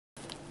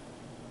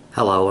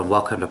Hello and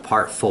welcome to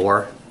part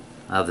 4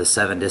 of the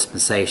 7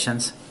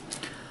 Dispensations.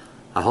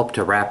 I hope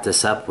to wrap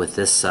this up with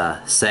this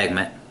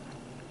segment,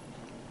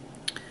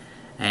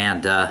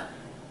 and I'd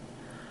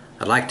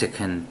like to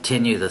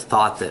continue the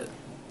thought that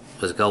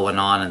was going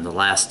on in the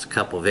last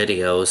couple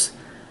videos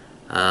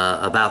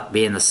about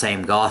being the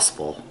same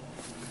gospel.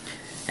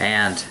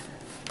 And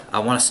I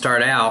want to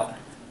start out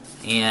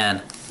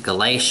in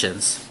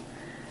Galatians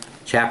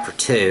chapter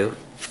 2,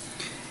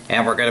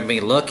 and we're going to be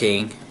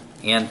looking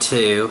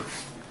into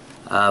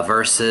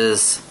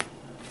verses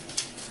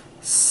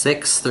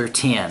 6 through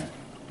 10.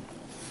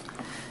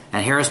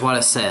 And here's what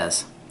it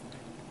says.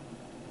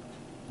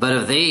 But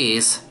of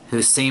these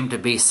who seem to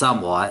be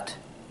somewhat,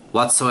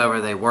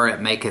 whatsoever they were,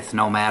 it maketh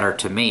no matter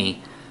to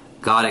me.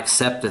 God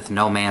accepteth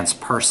no man's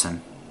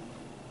person.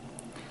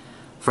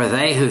 For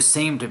they who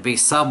seem to be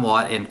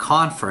somewhat in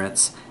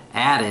conference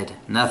added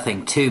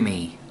nothing to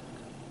me.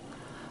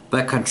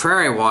 But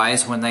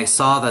contrariwise, when they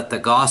saw that the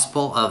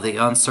gospel of the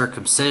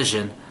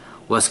uncircumcision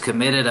was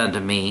committed unto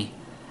me,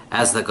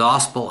 as the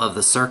gospel of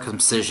the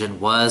circumcision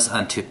was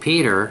unto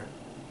Peter,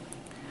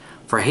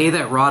 for he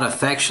that wrought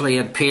effectually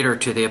in Peter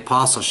to the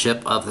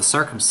apostleship of the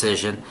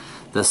circumcision,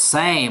 the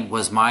same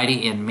was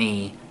mighty in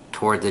me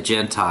toward the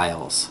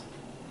Gentiles.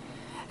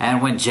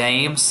 And when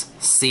James,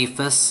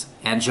 Cephas,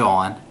 and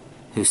John,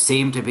 who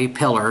seemed to be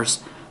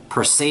pillars,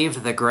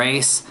 perceived the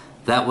grace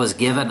that was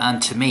given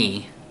unto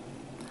me,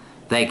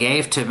 they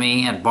gave to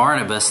me and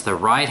Barnabas the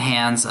right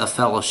hands of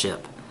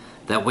fellowship,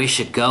 that we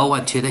should go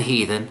unto the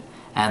heathen,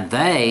 and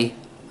they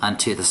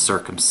unto the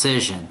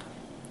circumcision.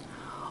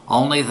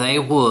 Only they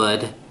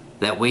would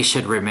that we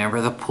should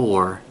remember the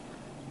poor,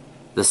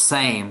 the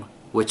same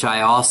which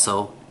I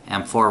also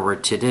was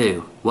forward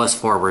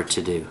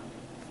to do.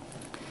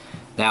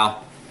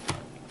 Now,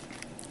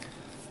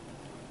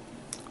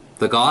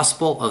 the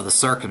gospel of the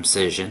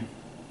circumcision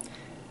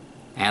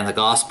and the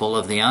gospel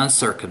of the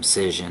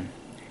uncircumcision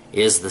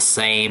is the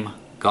same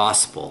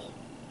gospel.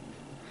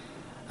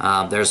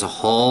 There's a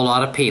whole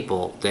lot of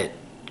people that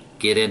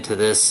get into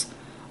this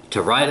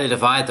to rightly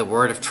divide the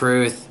word of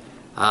truth.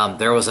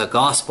 There was a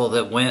gospel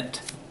that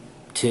went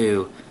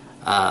to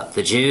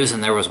the Jews,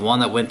 and there was one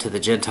that went to the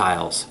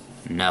Gentiles.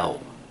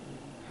 No.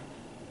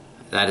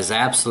 That is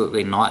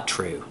absolutely not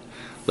true.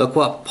 Look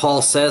what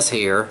Paul says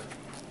here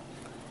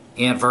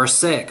in verse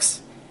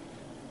 6.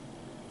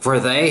 For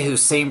they who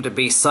seem to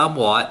be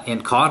somewhat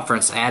in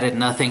conference added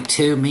nothing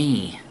to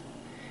me.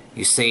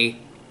 You see,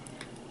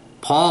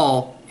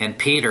 Paul and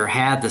Peter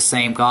had the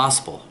same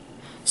gospel.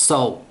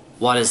 So,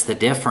 what is the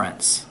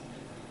difference?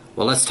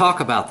 Well, let's talk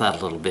about that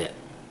a little bit.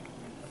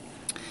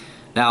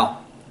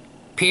 Now,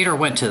 Peter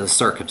went to the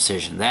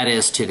circumcision, that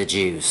is, to the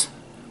Jews.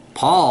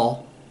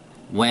 Paul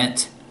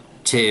went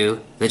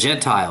to the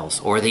Gentiles,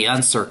 or the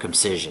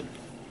uncircumcision.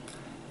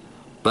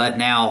 But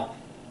now,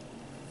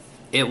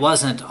 it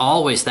wasn't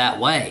always that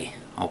way,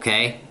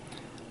 okay?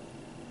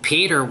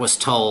 Peter was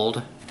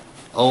told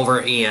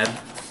over in,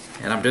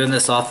 and I'm doing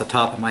this off the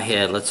top of my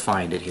head, let's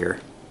find it here.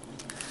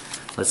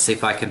 Let's see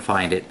if I can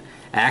find it.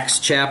 Acts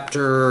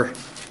chapter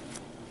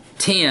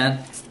 10.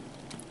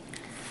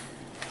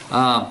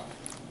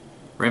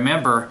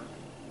 Remember,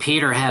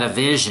 Peter had a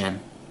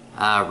vision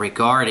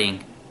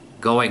regarding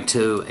going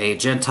to a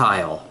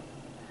Gentile.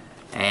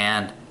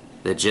 And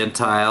the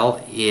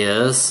Gentile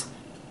is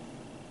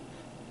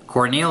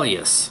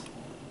Cornelius.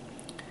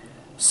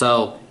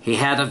 So he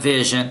had a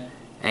vision,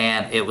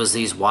 and it was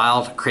these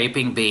wild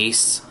creeping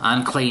beasts,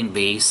 unclean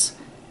beasts.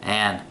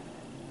 And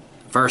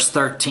verse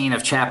 13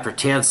 of chapter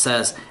 10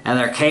 says, And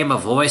there came a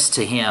voice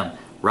to him,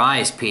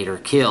 Rise, Peter,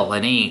 kill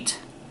and eat.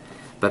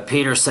 But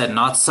Peter said,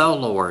 Not so,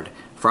 Lord,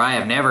 for I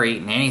have never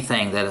eaten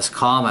anything that is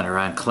common or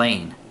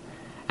unclean.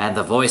 And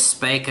the voice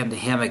spake unto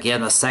him again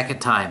the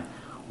second time,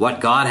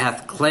 What God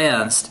hath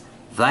cleansed,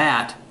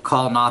 that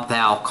call not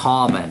thou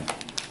common.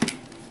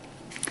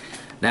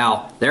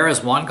 Now, there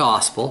is one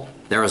gospel.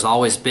 There has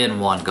always been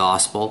one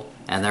gospel,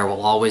 and there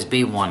will always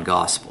be one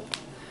gospel.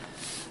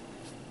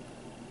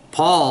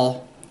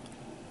 Paul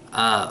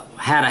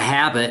had a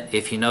habit,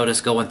 if you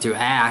notice, going through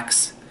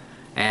Acts,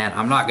 and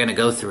I'm not going to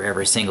go through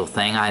every single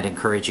thing. I'd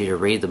encourage you to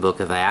read the book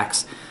of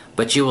Acts.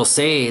 But you will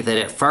see that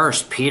at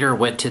first, Peter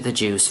went to the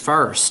Jews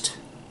first.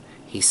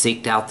 He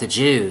seeked out the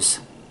Jews.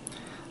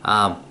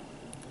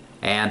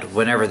 And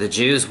whenever the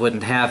Jews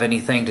wouldn't have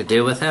anything to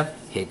do with him,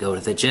 he'd go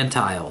to the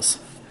Gentiles.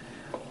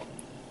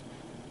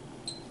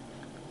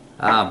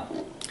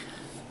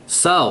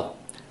 So,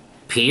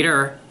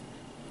 Peter,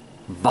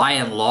 by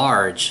and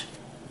large,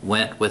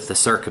 went with the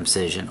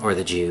circumcision, or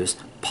the Jews.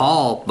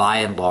 Paul, by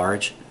and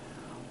large,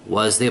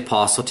 was the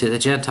apostle to the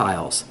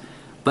Gentiles.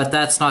 But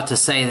that's not to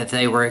say that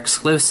they were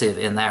exclusive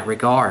in that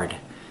regard,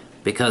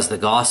 because the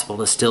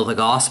gospel is still the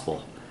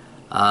gospel.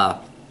 A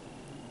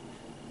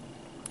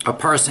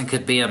person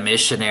could be a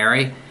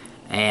missionary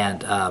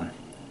and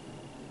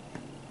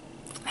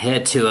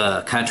head to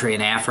a country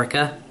in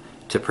Africa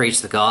to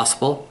preach the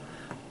gospel,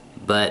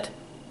 but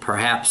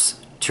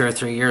perhaps 2 or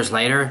 3 years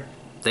later,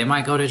 they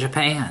might go to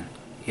Japan.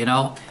 You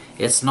know,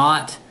 it's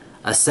not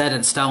a set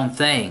in stone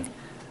thing.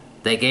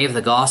 they gave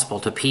the gospel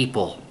to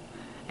people.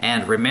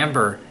 And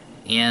remember,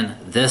 in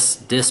this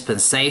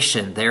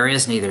dispensation, there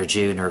is neither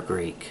Jew nor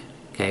Greek.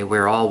 Okay,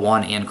 we're all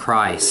one in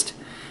Christ.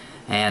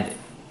 And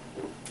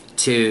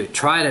to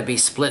try to be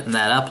splitting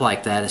that up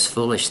like that is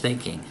foolish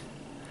thinking.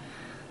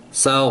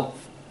 So,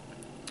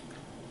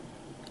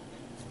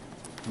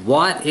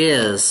 what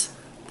is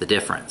the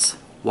difference?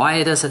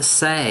 Why does it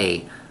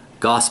say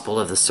gospel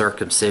of the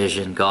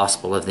circumcision,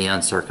 gospel of the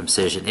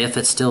uncircumcision, if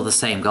it's still the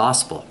same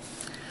gospel?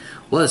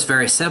 Well, it's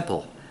very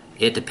simple.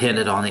 It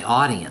depended on the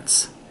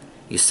audience.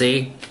 You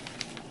see,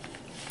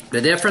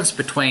 the difference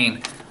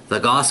between the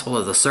gospel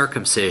of the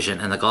circumcision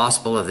and the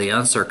gospel of the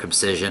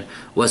uncircumcision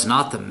was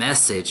not the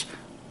message,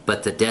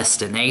 but the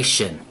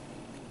destination.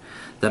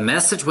 The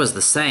message was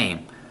the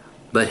same,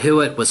 but who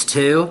it was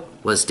to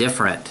was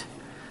different.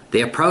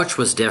 The approach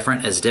was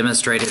different, as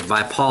demonstrated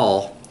by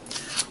Paul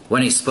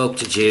when he spoke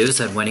to Jews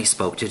and when he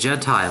spoke to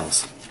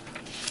Gentiles.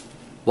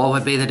 What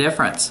would be the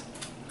difference?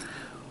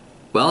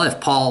 Well, if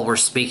Paul were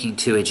speaking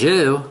to a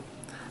Jew,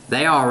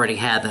 they already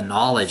had the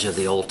knowledge of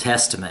the Old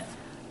Testament.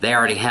 They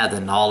already had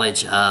the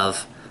knowledge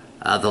of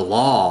the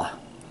law.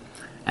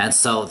 And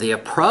so the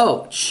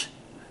approach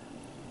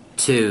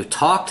to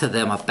talk to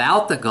them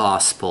about the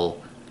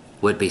gospel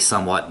would be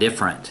somewhat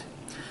different.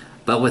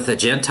 But with a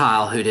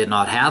Gentile who did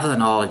not have the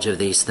knowledge of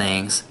these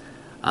things,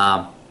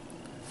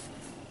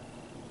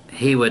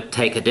 he would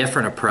take a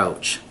different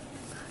approach,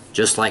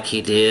 just like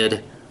he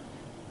did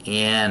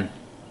in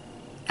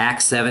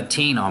Acts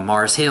 17 on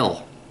Mars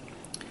Hill.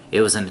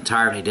 It was an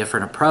entirely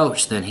different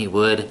approach than he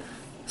would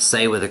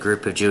say with a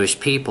group of Jewish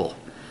people.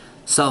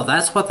 So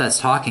that's what that's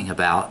talking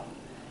about.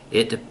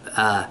 The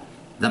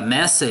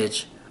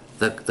message,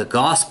 the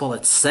gospel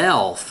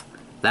itself,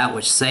 that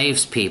which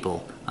saves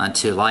people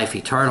unto life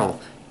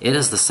eternal, it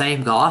is the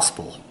same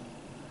gospel.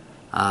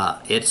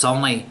 It's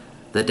only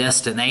the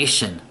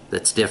destination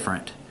that's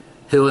different,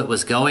 who it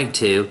was going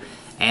to,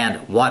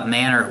 and what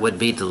manner it would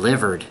be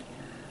delivered.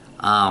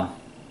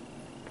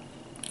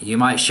 You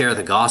might share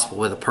the gospel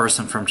with a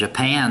person from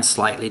Japan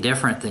slightly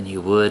different than you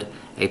would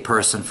a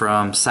person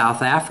from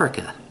South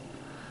Africa.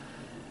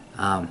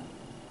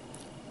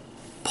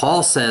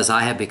 Paul says,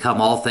 I have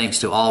become all things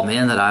to all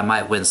men that I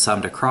might win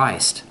some to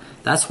Christ.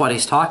 That's what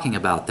he's talking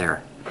about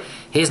there.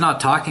 He's not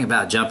talking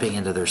about jumping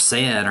into their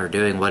sin or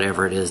doing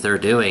whatever it is they're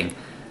doing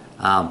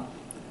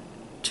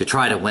to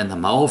try to win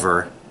them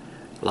over,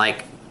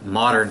 like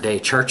modern day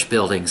church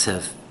buildings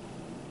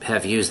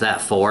have used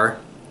that for.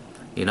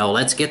 You know,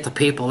 let's get the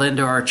people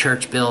into our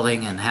church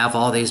building and have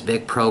all these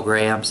big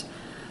programs.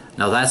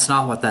 No, that's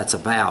not what that's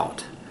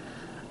about.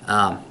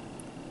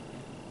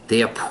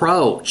 The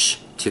approach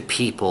to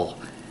people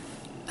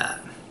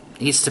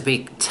needs to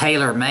be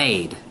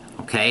tailor-made,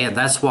 okay? And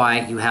that's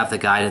why you have the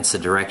guidance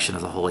and direction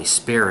of the Holy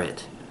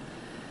Spirit.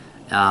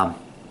 The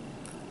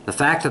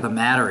fact of the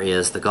matter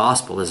is the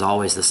gospel is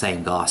always the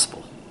same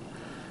gospel.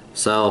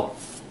 So,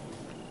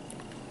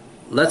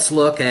 let's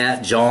look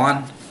at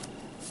John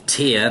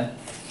 10,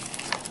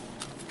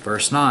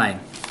 verse 9.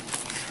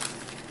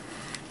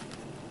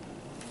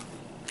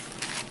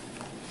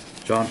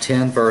 John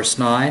 10, verse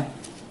 9.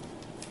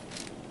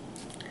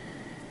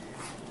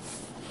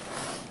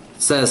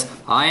 It says,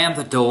 I am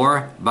the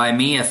door. By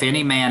me if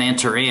any man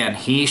enter in,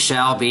 he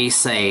shall be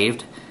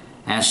saved,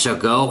 and shall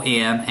go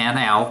in and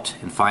out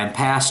and find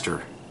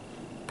pasture.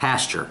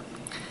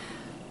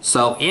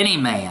 So any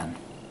man.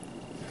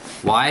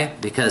 Why?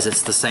 Because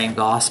it's the same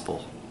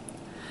gospel.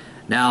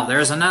 Now,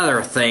 there's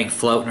another thing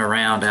floating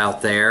around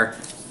out there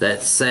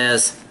that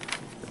says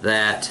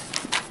that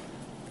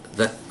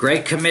the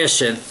Great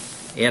Commission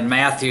in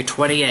Matthew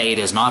 28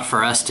 is not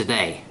for us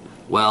today.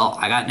 Well,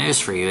 I got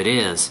news for you. It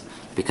is.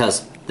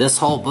 Because this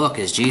whole book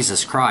is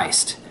Jesus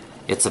Christ.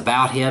 It's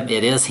about Him.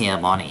 It is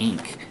Him on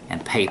ink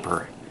and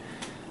paper.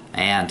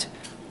 And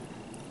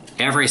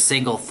every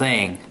single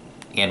thing,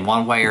 in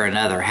one way or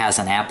another, has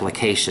an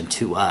application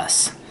to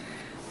us.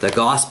 The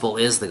gospel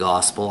is the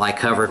gospel. I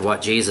covered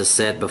what Jesus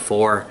said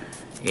before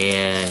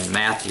in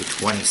Matthew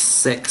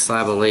 26,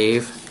 I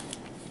believe.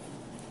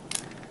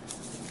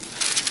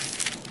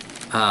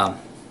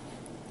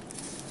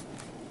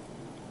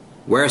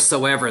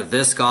 Wheresoever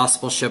this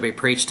gospel shall be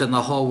preached in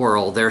the whole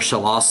world, there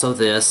shall also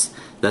this,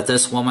 that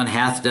this woman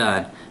hath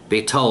done,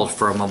 be told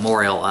for a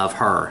memorial of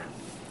her.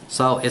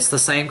 So it's the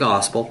same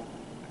gospel.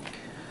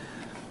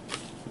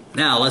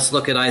 Now let's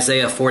look at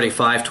Isaiah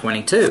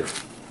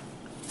 45:22.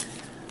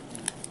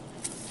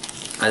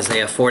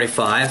 Isaiah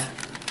 45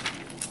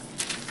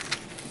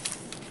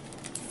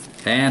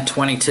 and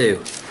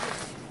 22.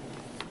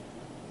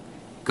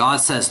 God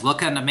says,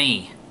 Look unto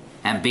me,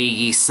 and be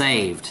ye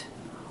saved,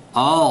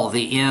 all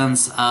the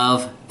ends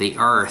of the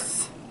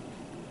earth.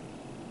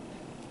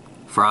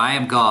 For I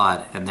am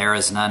God, and there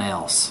is none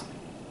else.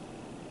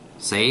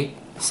 See?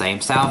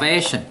 Same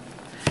salvation.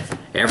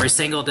 Every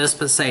single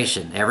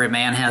dispensation, every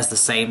man has the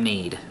same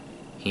need.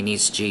 He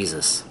needs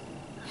Jesus.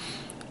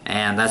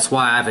 And that's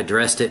why I've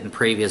addressed it in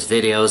previous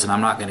videos, and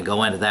I'm not going to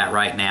go into that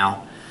right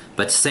now.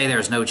 But to say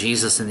there's no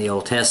Jesus in the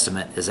Old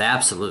Testament is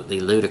absolutely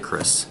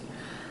ludicrous.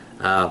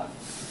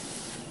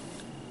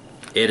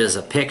 It is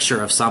a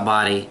picture of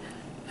somebody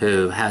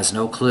who has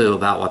no clue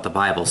about what the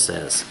Bible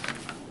says.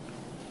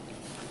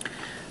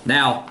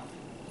 Now,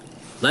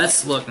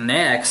 let's look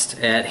next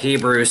at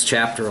Hebrews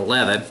chapter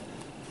 11.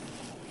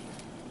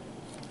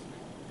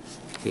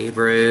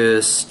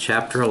 Hebrews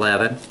chapter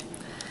 11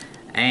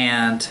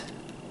 and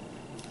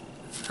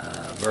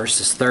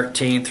verses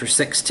 13 through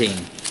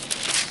 16.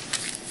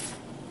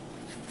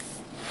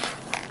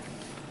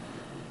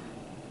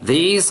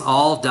 These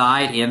all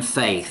died in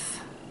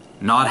faith,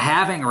 not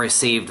having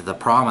received the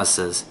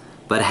promises,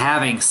 but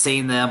having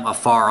seen them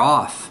afar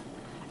off,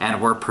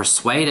 and were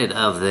persuaded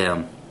of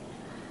them,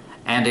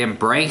 and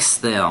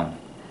embraced them,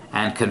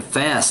 and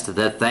confessed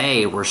that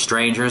they were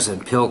strangers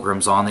and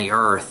pilgrims on the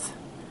earth.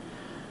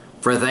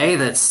 For they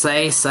that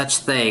say such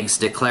things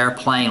declare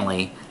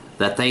plainly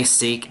that they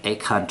seek a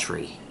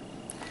country.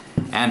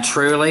 And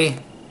truly,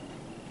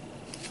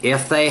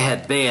 if they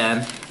had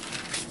been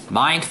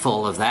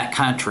mindful of that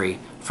country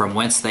from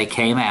whence they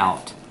came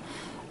out,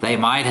 they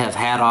might have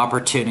had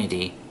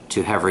opportunity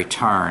to have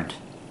returned.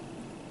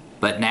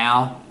 But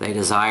now they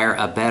desire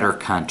a better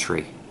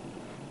country,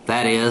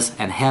 that is,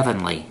 an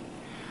heavenly.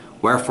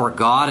 Wherefore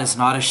God is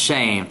not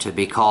ashamed to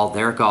be called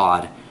their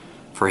God,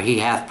 for he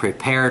hath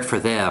prepared for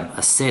them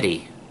a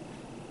city.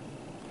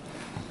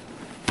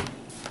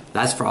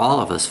 That's for all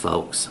of us,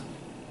 folks.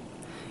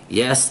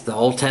 Yes, the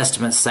Old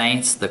Testament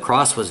saints, the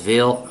cross was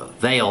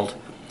veiled,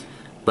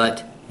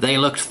 but they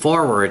looked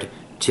forward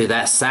to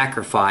that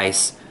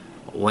sacrifice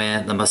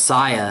when the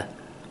Messiah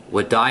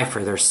would die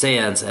for their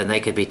sins and they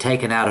could be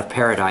taken out of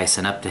paradise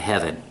and up to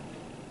heaven.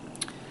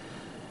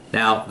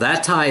 Now,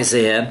 that ties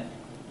in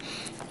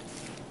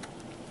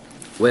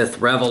with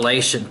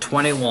Revelation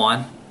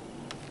 21.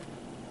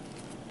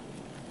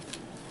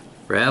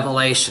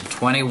 Revelation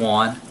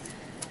 21,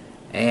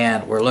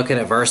 and we're looking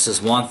at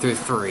verses 1 through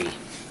 3.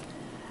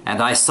 And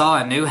I saw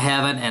a new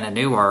heaven and a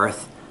new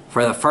earth,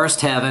 for the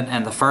first heaven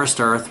and the first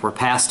earth were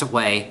passed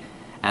away,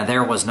 and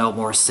there was no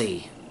more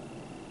sea.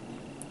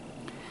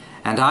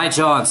 And I,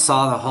 John,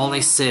 saw the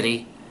holy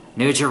city,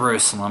 New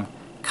Jerusalem,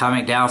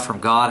 coming down from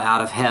God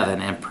out of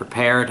heaven, and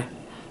prepared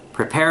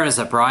as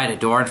a bride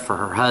adorned for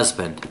her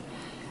husband.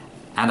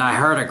 And I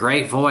heard a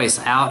great voice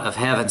out of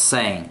heaven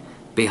saying,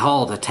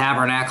 Behold, the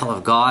tabernacle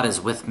of God is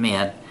with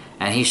men,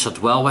 and he shall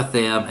dwell with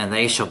them, and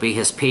they shall be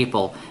his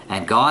people,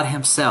 and God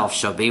himself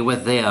shall be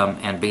with them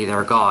and be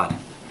their God.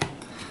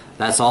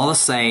 That's all the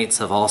saints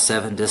of all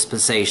 7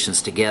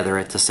 dispensations together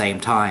at the same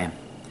time.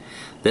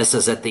 This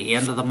is at the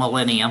end of the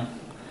millennium.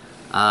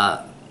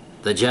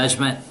 The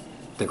judgment,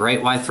 the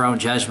great white throne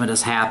judgment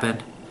has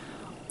happened.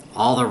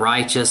 All the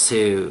righteous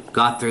who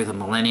got through the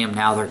millennium,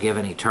 now they're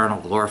given eternal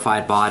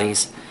glorified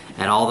bodies,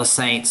 and all the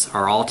saints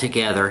are all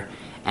together,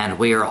 and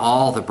we are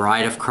all the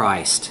bride of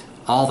Christ,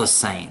 all the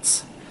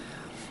saints.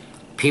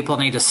 People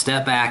need to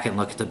step back and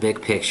look at the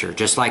big picture.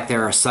 Just like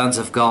there are sons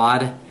of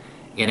God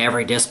in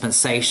every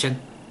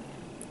dispensation,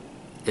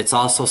 it's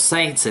also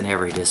saints in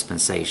every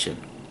dispensation.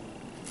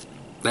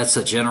 That's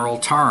a general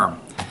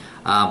term.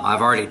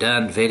 I've already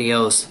done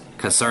videos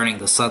concerning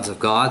the sons of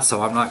God,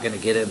 so I'm not going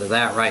to get into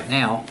that right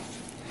now.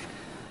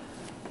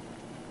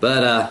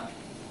 But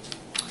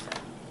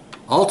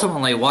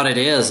ultimately what it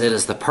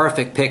is the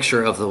perfect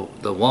picture of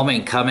the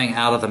woman coming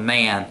out of the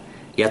man,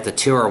 yet the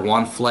two are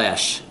one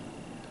flesh.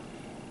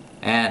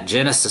 And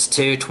Genesis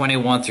 2,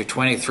 21 through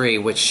 23,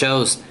 which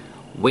shows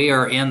we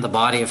are in the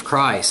body of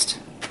Christ.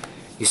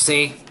 You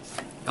see,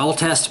 Old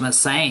Testament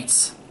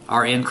saints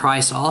are in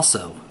Christ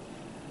also,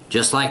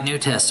 just like New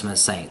Testament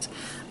saints.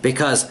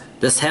 Because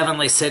this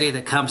heavenly city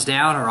that comes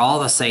down are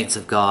all the saints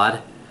of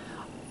God.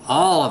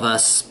 All of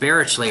us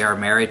spiritually are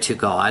married to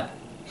God.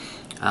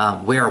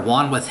 We are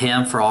one with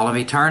him for all of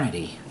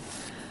eternity.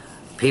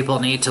 People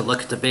need to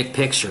look at the big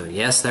picture.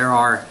 Yes, there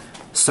are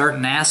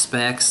certain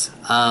aspects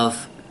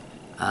of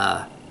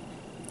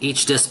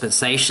each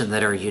dispensation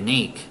that are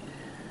unique.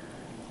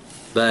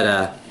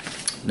 But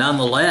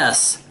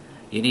nonetheless,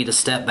 you need to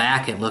step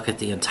back and look at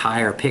the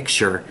entire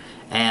picture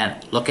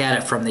and look at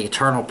it from the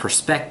eternal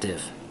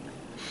perspective.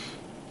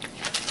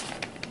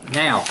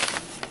 Now,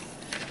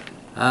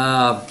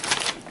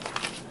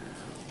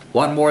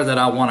 one more that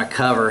I want to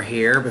cover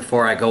here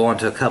before I go on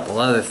to a couple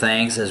other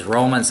things is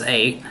Romans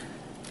 8.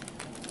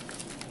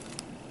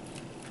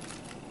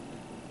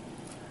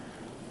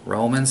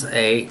 Romans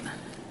 8.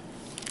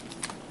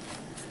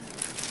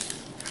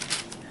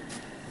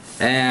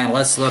 And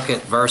let's look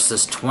at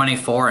verses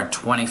 24 and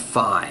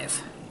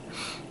 25.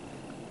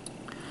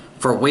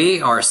 For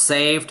we are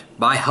saved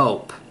by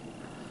hope.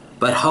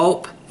 But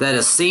hope that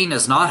is seen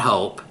is not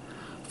hope.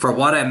 For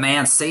what a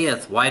man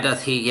seeth, why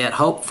doth he yet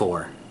hope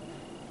for?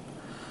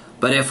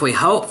 But if we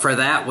hope for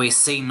that we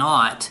see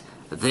not,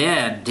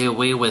 then do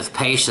we with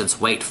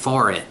patience wait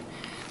for it.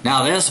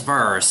 Now this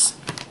verse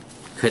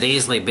could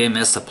easily be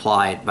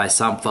misapplied by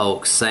some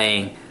folks,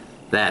 saying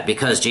that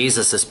because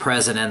Jesus is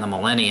present in the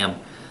millennium,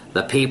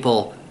 the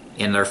people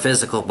in their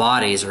physical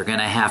bodies are going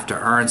to have to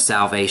earn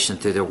salvation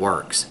through their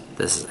works.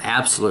 This is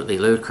absolutely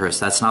ludicrous.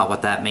 That's not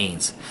what that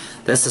means.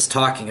 This is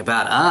talking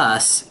about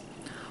us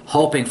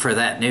hoping for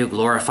that new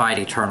glorified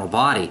eternal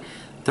body,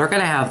 they're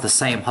going to have the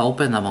same hope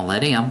in the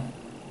millennium.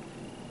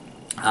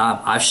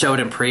 I've showed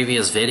in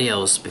previous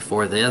videos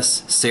before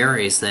this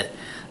series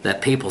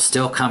that people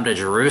still come to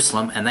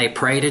Jerusalem and they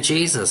pray to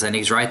Jesus, and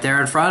he's right there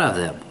in front of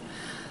them.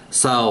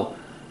 So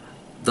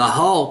the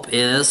hope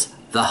is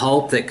the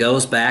hope that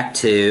goes back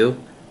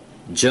to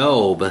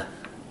Job,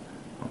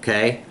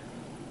 okay?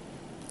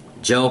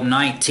 Job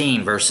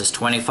 19, verses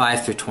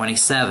 25 through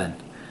 27.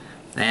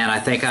 And I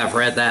think I've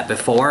read that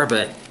before,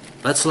 but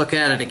let's look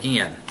at it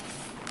again.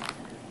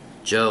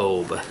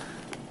 Job.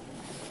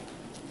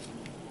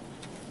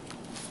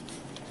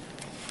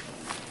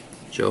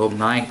 Job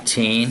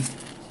 19.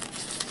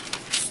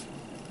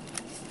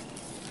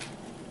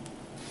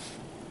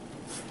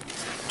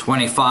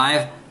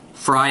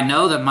 For I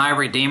know that my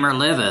Redeemer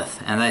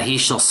liveth, and that he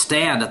shall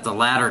stand at the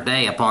latter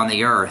day upon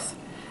the earth.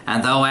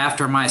 And though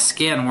after my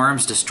skin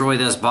worms destroy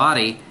this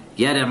body,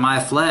 yet in my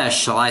flesh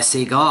shall I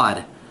see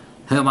God,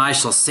 whom I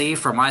shall see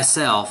for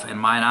myself, and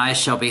mine eyes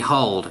shall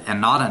behold,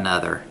 and not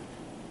another.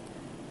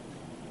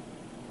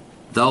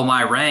 Though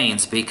my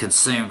reins be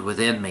consumed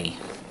within me.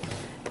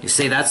 You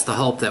see, that's the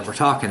hope that we're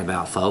talking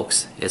about,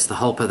 folks. It's the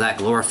hope of that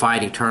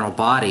glorified eternal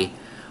body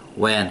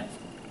when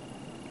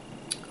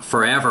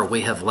forever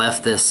we have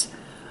left this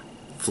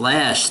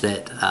flesh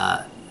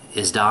that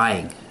is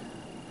dying.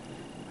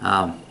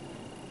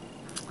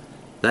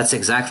 That's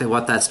exactly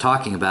what that's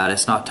talking about.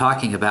 It's not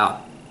talking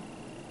about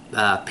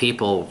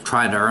people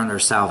trying to earn their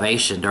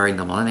salvation during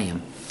the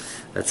millennium.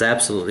 That's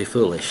absolutely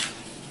foolish.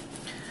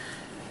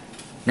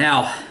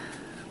 Now,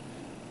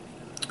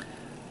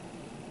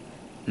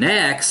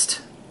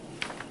 next,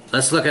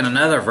 let's look at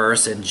another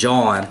verse in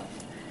John.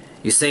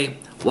 You see,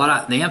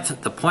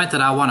 the point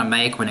that I want to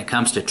make when it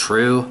comes to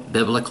true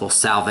biblical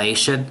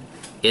salvation,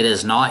 it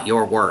is not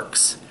your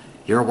works.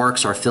 Your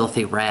works are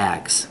filthy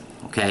rags,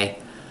 okay?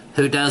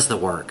 Who does the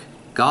work?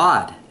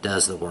 God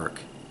does the work.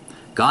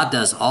 God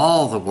does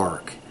all the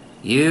work.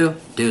 You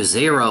do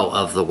zero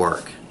of the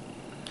work.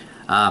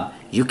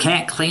 You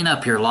can't clean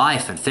up your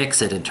life and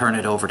fix it and turn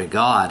it over to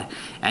God.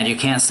 And you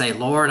can't say,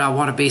 Lord, I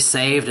want to be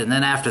saved, and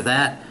then after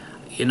that,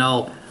 you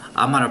know,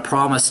 I'm going to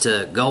promise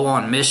to go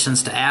on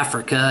missions to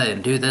Africa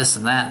and do this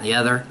and that and the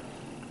other.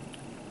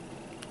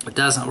 It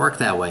doesn't work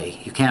that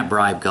way. You can't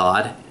bribe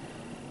God.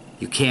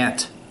 You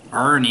can't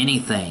earn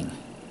anything.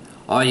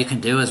 All you can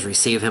do is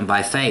receive Him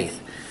by faith.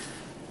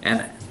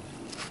 And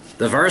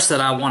the verse that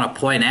I want to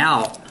point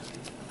out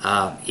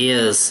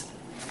is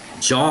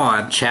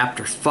John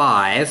chapter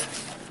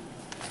 5.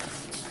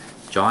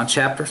 John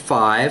chapter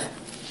 5.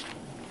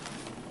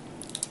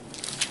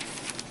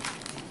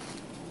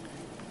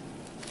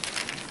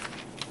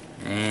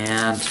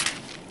 And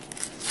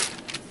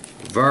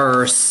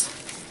verse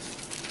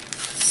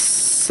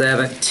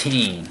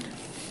 17.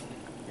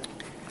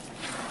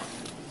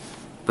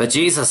 But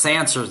Jesus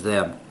answers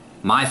them,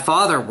 My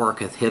Father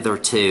worketh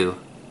hitherto,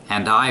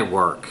 and I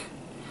work.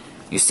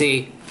 You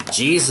see,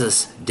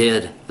 Jesus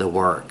did the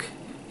work.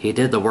 He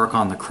did the work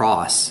on the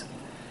cross.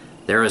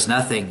 There is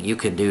nothing you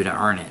can do to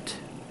earn it.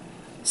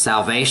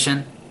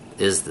 Salvation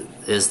is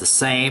the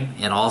same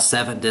in all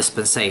 7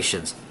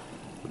 dispensations.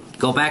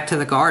 Go back to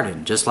the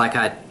garden, just like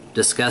I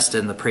discussed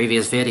in the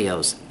previous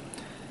videos.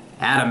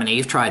 Adam and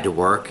Eve tried to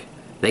work.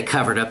 They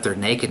covered up their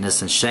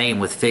nakedness and shame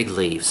with fig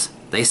leaves.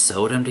 They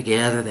sewed them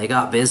together. They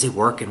got busy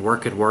working,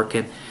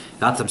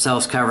 got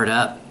themselves covered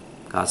up.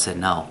 God said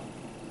no.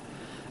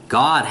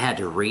 God had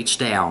to reach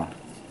down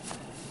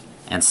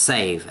and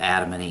save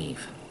Adam and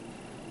Eve.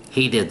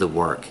 He did the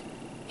work.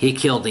 He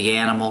killed the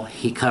animal.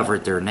 He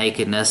covered their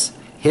nakedness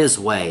His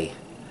way.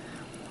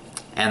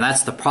 And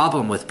that's the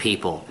problem with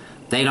people.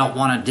 They don't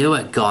want to do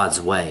it God's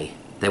way.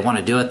 They want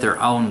to do it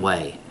their own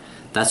way.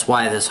 That's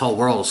why this whole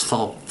world is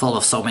full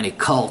of so many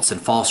cults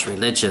and false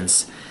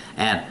religions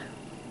and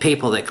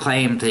people that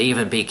claim to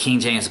even be King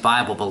James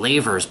Bible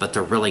believers, but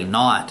they're really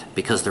not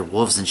because they're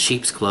wolves in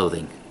sheep's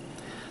clothing.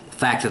 The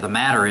fact of the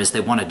matter is they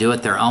want to do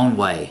it their own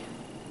way.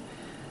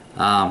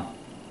 And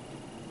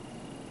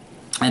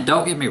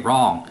don't get me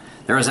wrong,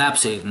 there is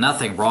absolutely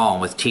nothing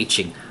wrong with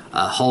teaching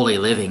holy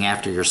living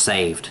after you're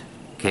saved.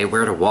 Okay,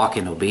 we're to walk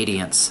in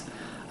obedience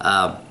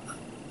in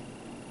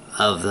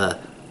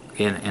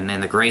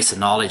the grace and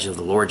knowledge of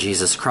the Lord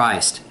Jesus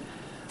Christ.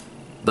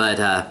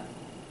 But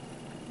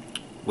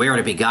we are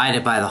to be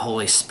guided by the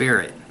Holy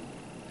Spirit,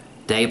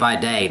 day by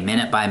day,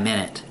 minute by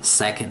minute,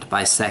 second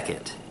by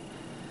second.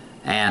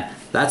 And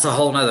that's a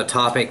whole nother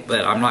topic,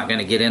 but I'm not going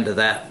to get into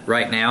that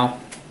right now.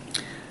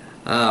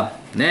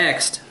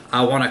 Next,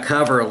 I want to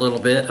cover a little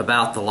bit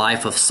about the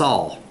life of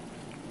Saul.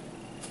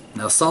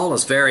 Now, Saul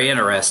is very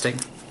interesting.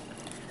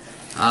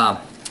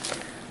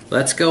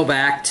 Let's go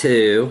back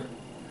to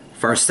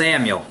 1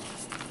 Samuel.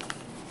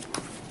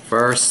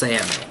 1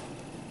 Samuel.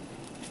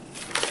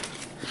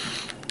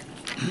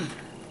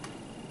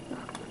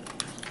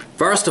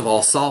 First of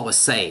all, Saul was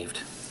saved.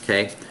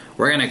 Okay,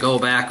 we're going to go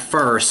back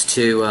first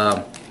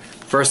to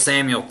 1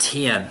 Samuel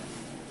 10.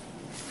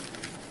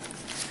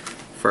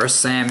 1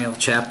 Samuel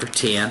chapter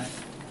 10.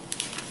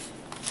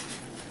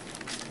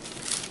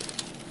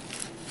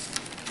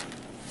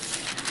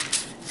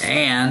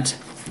 And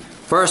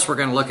first we're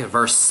going to look at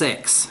verse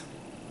 6.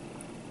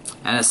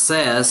 And it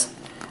says,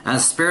 "And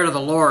the Spirit of the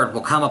Lord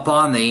will come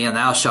upon thee, and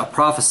thou shalt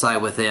prophesy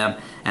with them,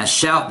 and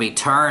shalt be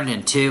turned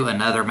into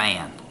another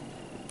man."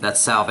 That's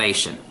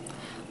salvation.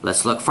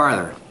 Let's look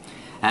further.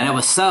 "And it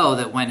was so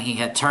that when he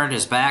had turned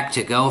his back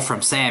to go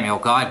from Samuel,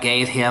 God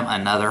gave him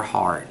another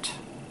heart."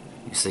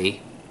 You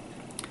see,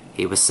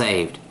 he was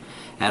saved.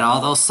 "And all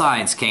those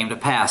signs came to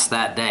pass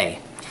that day."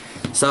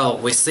 So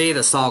we see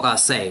that Saul got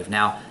saved.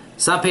 Now,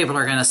 some people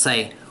are going to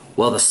say,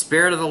 well, the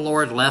Spirit of the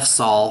Lord left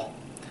Saul,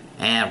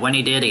 and when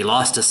he did, he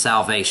lost his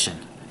salvation.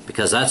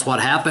 Because that's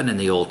what happened in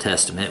the Old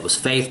Testament. It was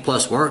faith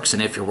plus works,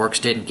 and if your works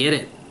didn't get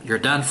it, you're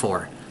done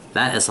for.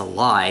 That is a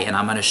lie, and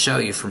I'm going to show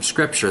you from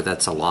Scripture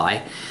that's a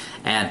lie.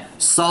 And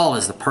Saul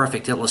is the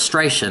perfect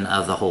illustration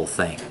of the whole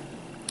thing.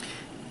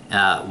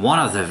 One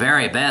of the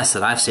very best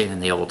that I've seen in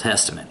the Old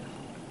Testament.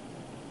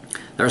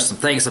 There's some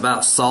things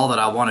about Saul that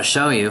I want to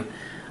show you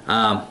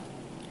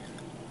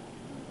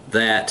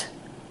that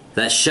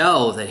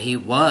show that he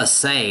was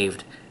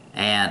saved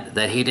and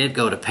that he did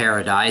go to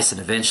paradise and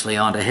eventually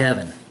on to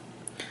heaven.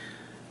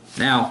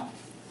 Now,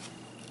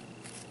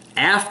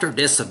 after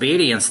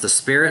disobedience, the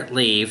Spirit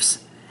leaves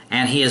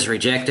and he is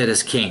rejected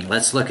as king.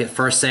 Let's look at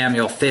 1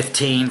 Samuel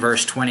 15,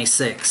 verse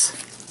 26.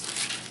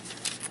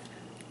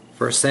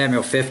 1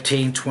 Samuel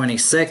 15,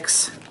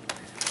 26.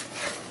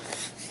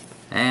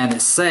 And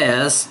it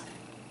says,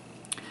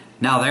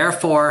 "Now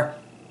therefore,"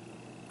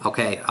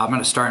 okay, I'm going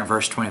to start in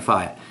verse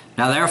 25.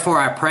 "Now therefore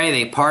I pray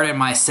thee, pardon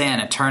my sin,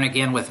 and turn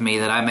again with me,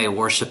 that I may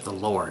worship the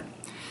Lord.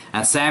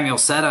 And Samuel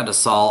said unto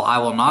Saul, I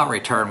will not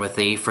return with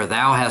thee, for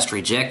thou hast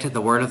rejected the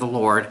word of the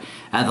Lord,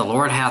 and the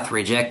Lord hath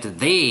rejected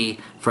thee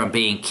from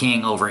being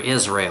king over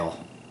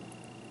Israel."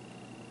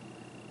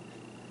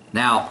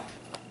 Now,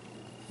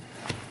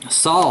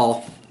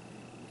 Saul,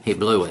 he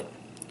blew it.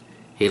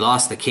 He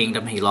lost the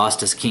kingdom. He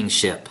lost his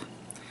kingship.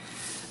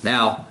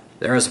 Now,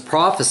 there is a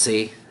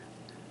prophecy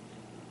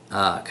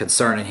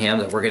concerning him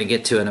that we're going to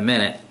get to in a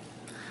minute.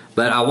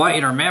 But I want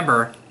you to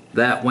remember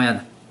that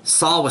when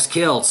Saul was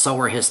killed, so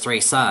were his 3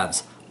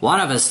 sons.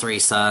 One of his 3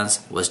 sons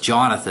was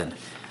Jonathan.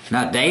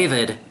 Now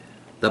David,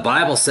 the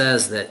Bible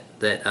says that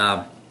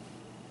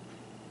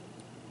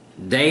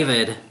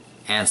David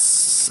and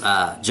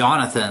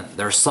Jonathan,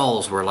 their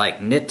souls were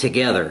like knit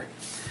together.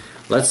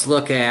 Let's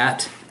look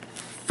at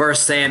 1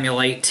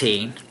 Samuel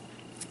 18.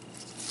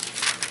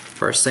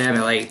 1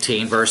 Samuel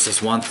 18,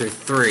 verses 1 through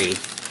 3.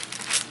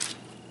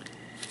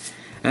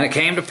 "And it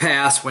came to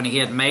pass, when he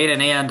had made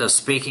an end of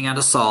speaking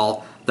unto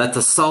Saul, that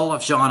the soul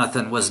of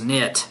Jonathan was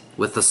knit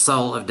with the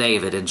soul of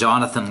David, and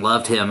Jonathan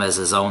loved him as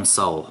his own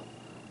soul."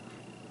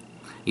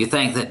 You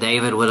think that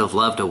David would have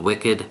loved a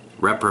wicked,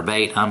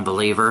 reprobate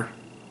unbeliever?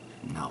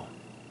 No.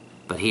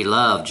 But he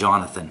loved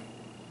Jonathan.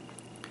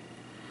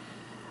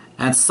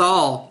 "And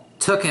Saul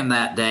took him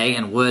that day,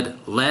 and would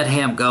let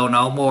him go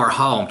no more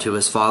home to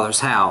his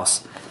father's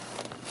house.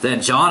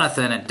 Then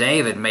Jonathan and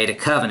David made a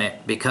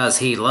covenant, because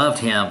he loved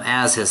him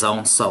as his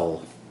own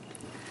soul."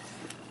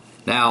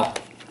 Now,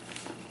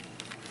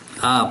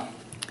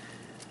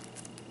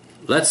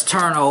 let's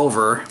turn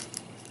over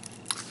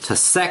to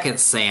 2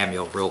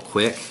 Samuel real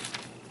quick.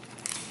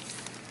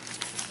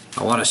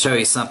 I want to show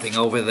you something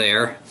over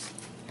there.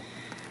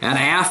 "And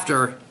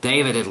after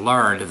David had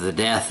learned of the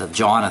death of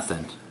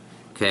Jonathan,"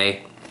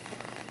 okay,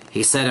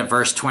 he said in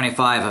verse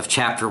 25 of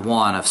chapter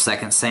 1 of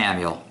 2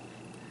 Samuel,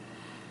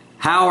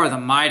 "How are the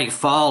mighty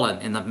fallen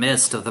in the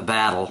midst of the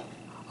battle?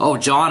 O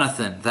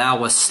Jonathan, thou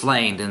wast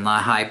slain in thy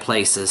high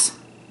places.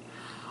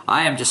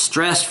 I am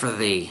distressed for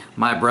thee,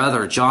 my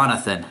brother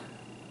Jonathan."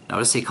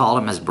 Notice he called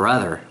him his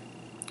brother,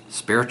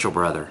 spiritual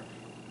brother.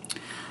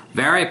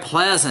 "Very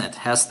pleasant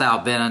hast thou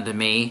been unto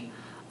me.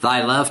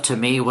 Thy love to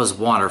me was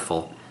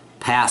wonderful,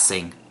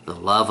 passing the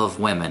love of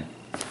women."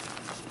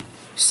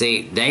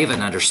 See,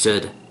 David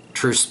understood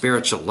true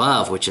spiritual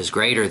love, which is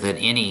greater than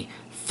any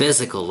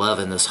physical love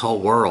in this whole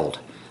world.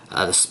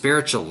 The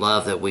spiritual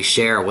love that we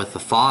share with the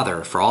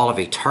Father for all of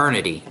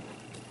eternity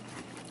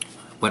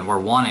when we're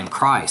one in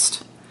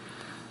Christ.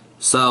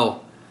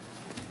 So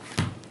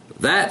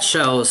that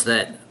shows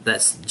that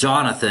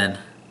Jonathan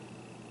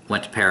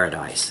went to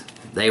paradise.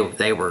 They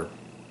were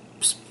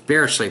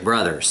spiritually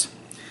brothers.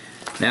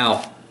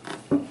 Now,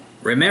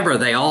 remember,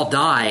 they all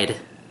died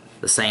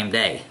the same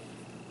day.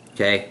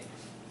 Okay?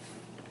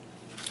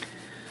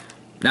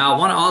 Now, I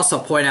want to also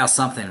point out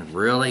something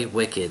really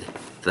wicked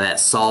that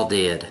Saul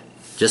did,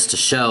 just to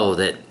show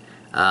that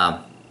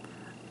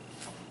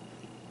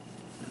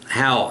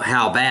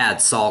how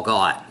bad Saul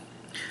got.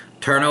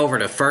 Turn over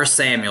to 1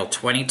 Samuel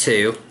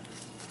 22.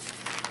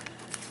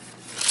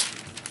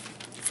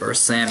 1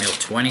 Samuel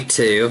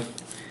 22.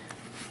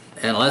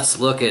 And let's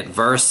look at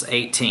verse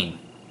 18.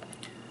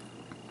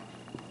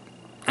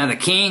 "And the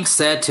king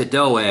said to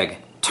Doeg,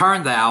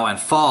 Turn thou and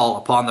fall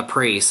upon the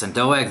priests. And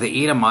Doeg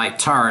the Edomite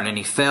turned, and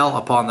he fell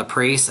upon the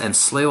priests, and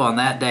slew on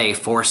that day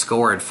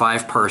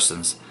 85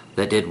 persons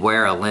that did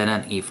wear a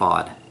linen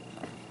ephod."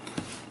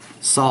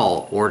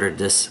 Saul ordered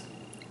this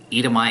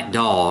Edomite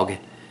dog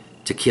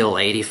to kill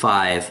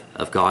 85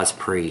 of God's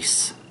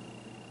priests.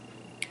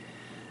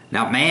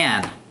 Now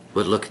man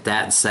would look at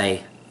that and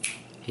say,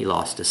 he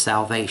lost his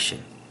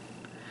salvation.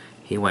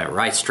 He went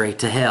right straight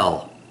to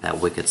hell, that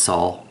wicked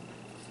Saul.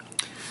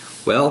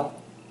 Well,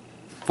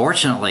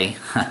 fortunately,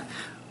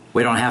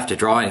 we don't have to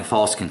draw any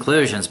false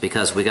conclusions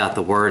because we got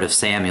the word of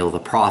Samuel, the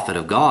prophet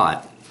of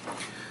God.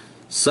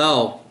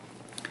 So,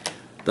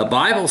 the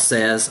Bible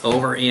says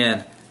over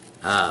in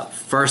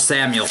 1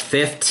 Samuel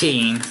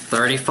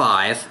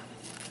 15:35,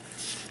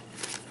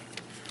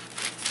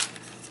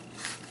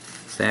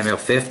 Samuel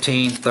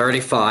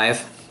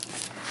 15:35,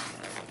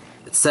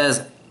 it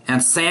says,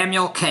 "And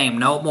Samuel came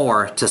no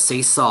more to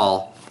see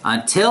Saul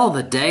until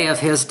the day of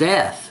his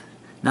death."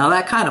 Now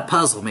that kind of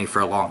puzzled me for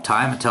a long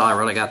time until I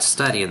really got to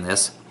studying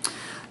this.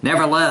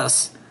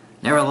 Nevertheless,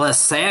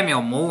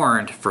 Samuel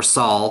mourned for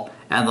Saul,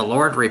 and the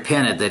Lord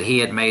repented that he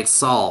had made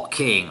Saul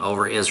king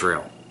over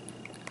Israel.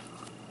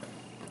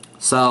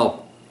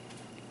 So,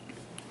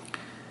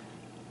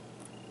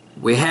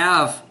 we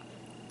have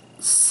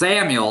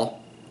Samuel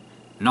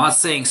not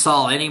seeing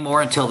Saul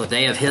anymore until the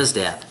day of his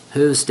death.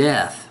 Whose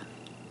death?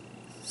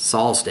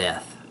 Saul's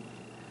death.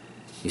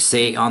 You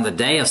see, on the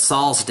day of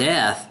Saul's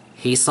death,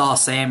 he saw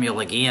Samuel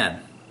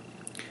again.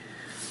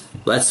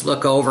 Let's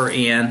look over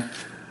in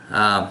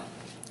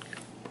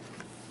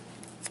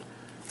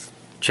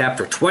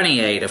chapter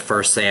 28 of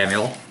 1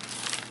 Samuel,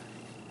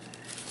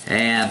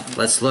 and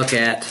let's look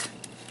at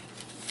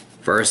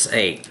verse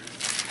 8.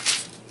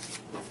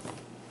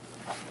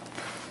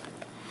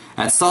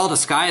 "And Saul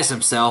disguised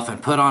himself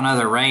and put on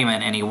other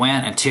raiment, and he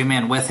went, and 2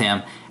 men with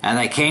him. And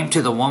they came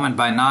to the woman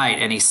by night,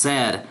 and he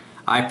said,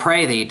 I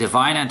pray thee,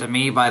 divine unto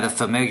me by the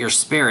familiar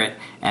spirit,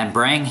 and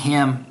bring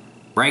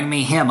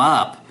me him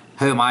up,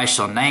 whom I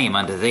shall name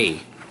unto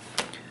thee."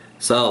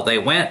 So they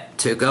went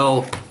to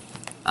go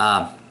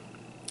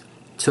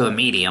to a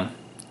medium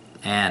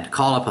and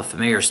call up a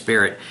familiar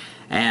spirit,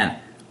 and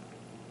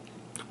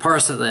the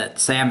person that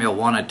Saul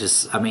wanted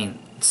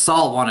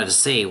to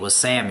see was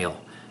Samuel,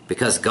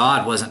 because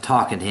God wasn't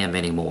talking to him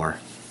anymore.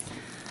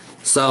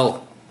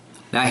 So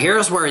now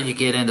here's where you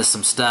get into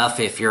some stuff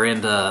if you're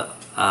into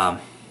a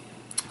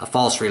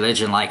false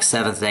religion like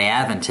Seventh-day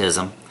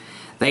Adventism.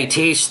 They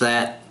teach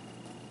that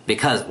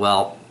because,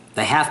 well,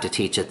 they have to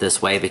teach it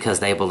this way because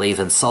they believe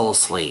in soul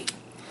sleep.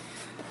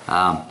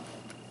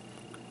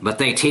 But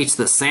they teach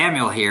that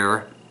Samuel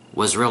here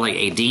was really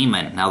a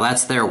demon. Now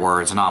that's their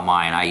words, not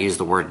mine. I use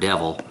the word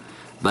devil.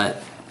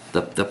 But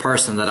the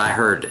person that I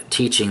heard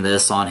teaching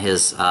this on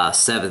his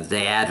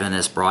Seventh-day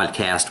Adventist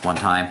broadcast one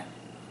time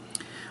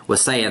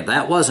was saying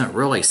that wasn't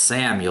really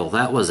Samuel,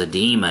 that was a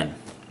demon.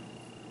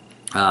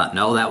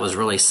 No, that was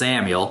really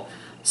Samuel.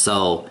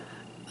 So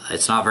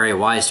it's not very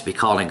wise to be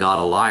calling God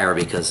a liar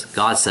because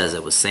God says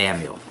it was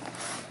Samuel.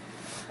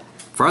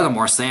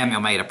 Furthermore,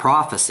 Samuel made a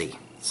prophecy,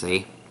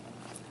 see?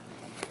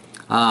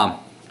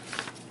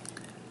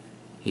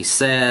 He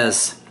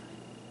says,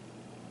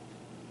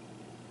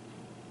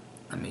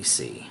 let me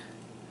see,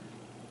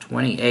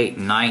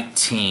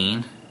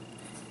 28:19.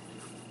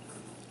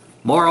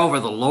 "Moreover,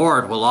 the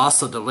Lord will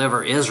also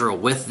deliver Israel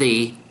with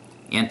thee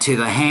into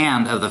the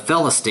hand of the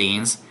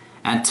Philistines,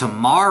 and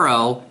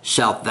tomorrow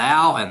shalt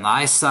thou and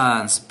thy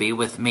sons be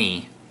with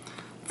me.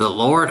 The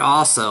Lord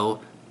also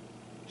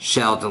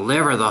shall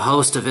deliver the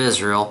host of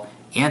Israel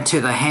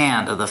into the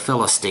hand of the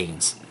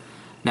Philistines."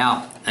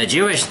 Now, a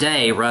Jewish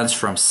day runs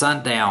from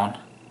sundown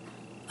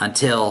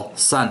until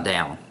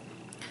sundown.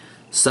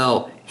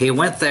 So he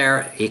went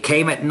there, he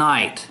came at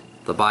night,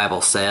 the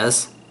Bible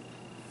says,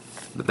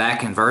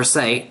 back in verse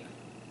 8,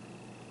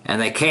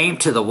 "And they came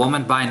to the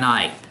woman by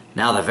night."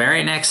 Now the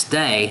very next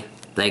day,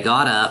 they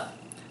got up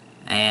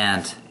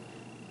and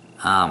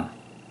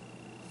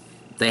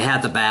they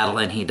had the battle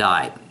and he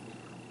died.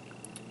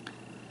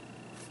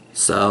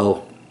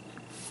 So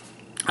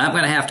I'm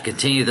going to have to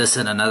continue this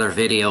in another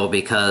video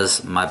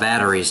because my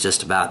battery is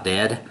just about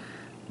dead.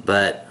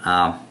 But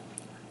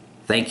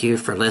thank you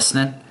for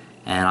listening,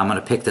 and I'm going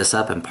to pick this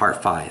up in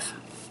part 5.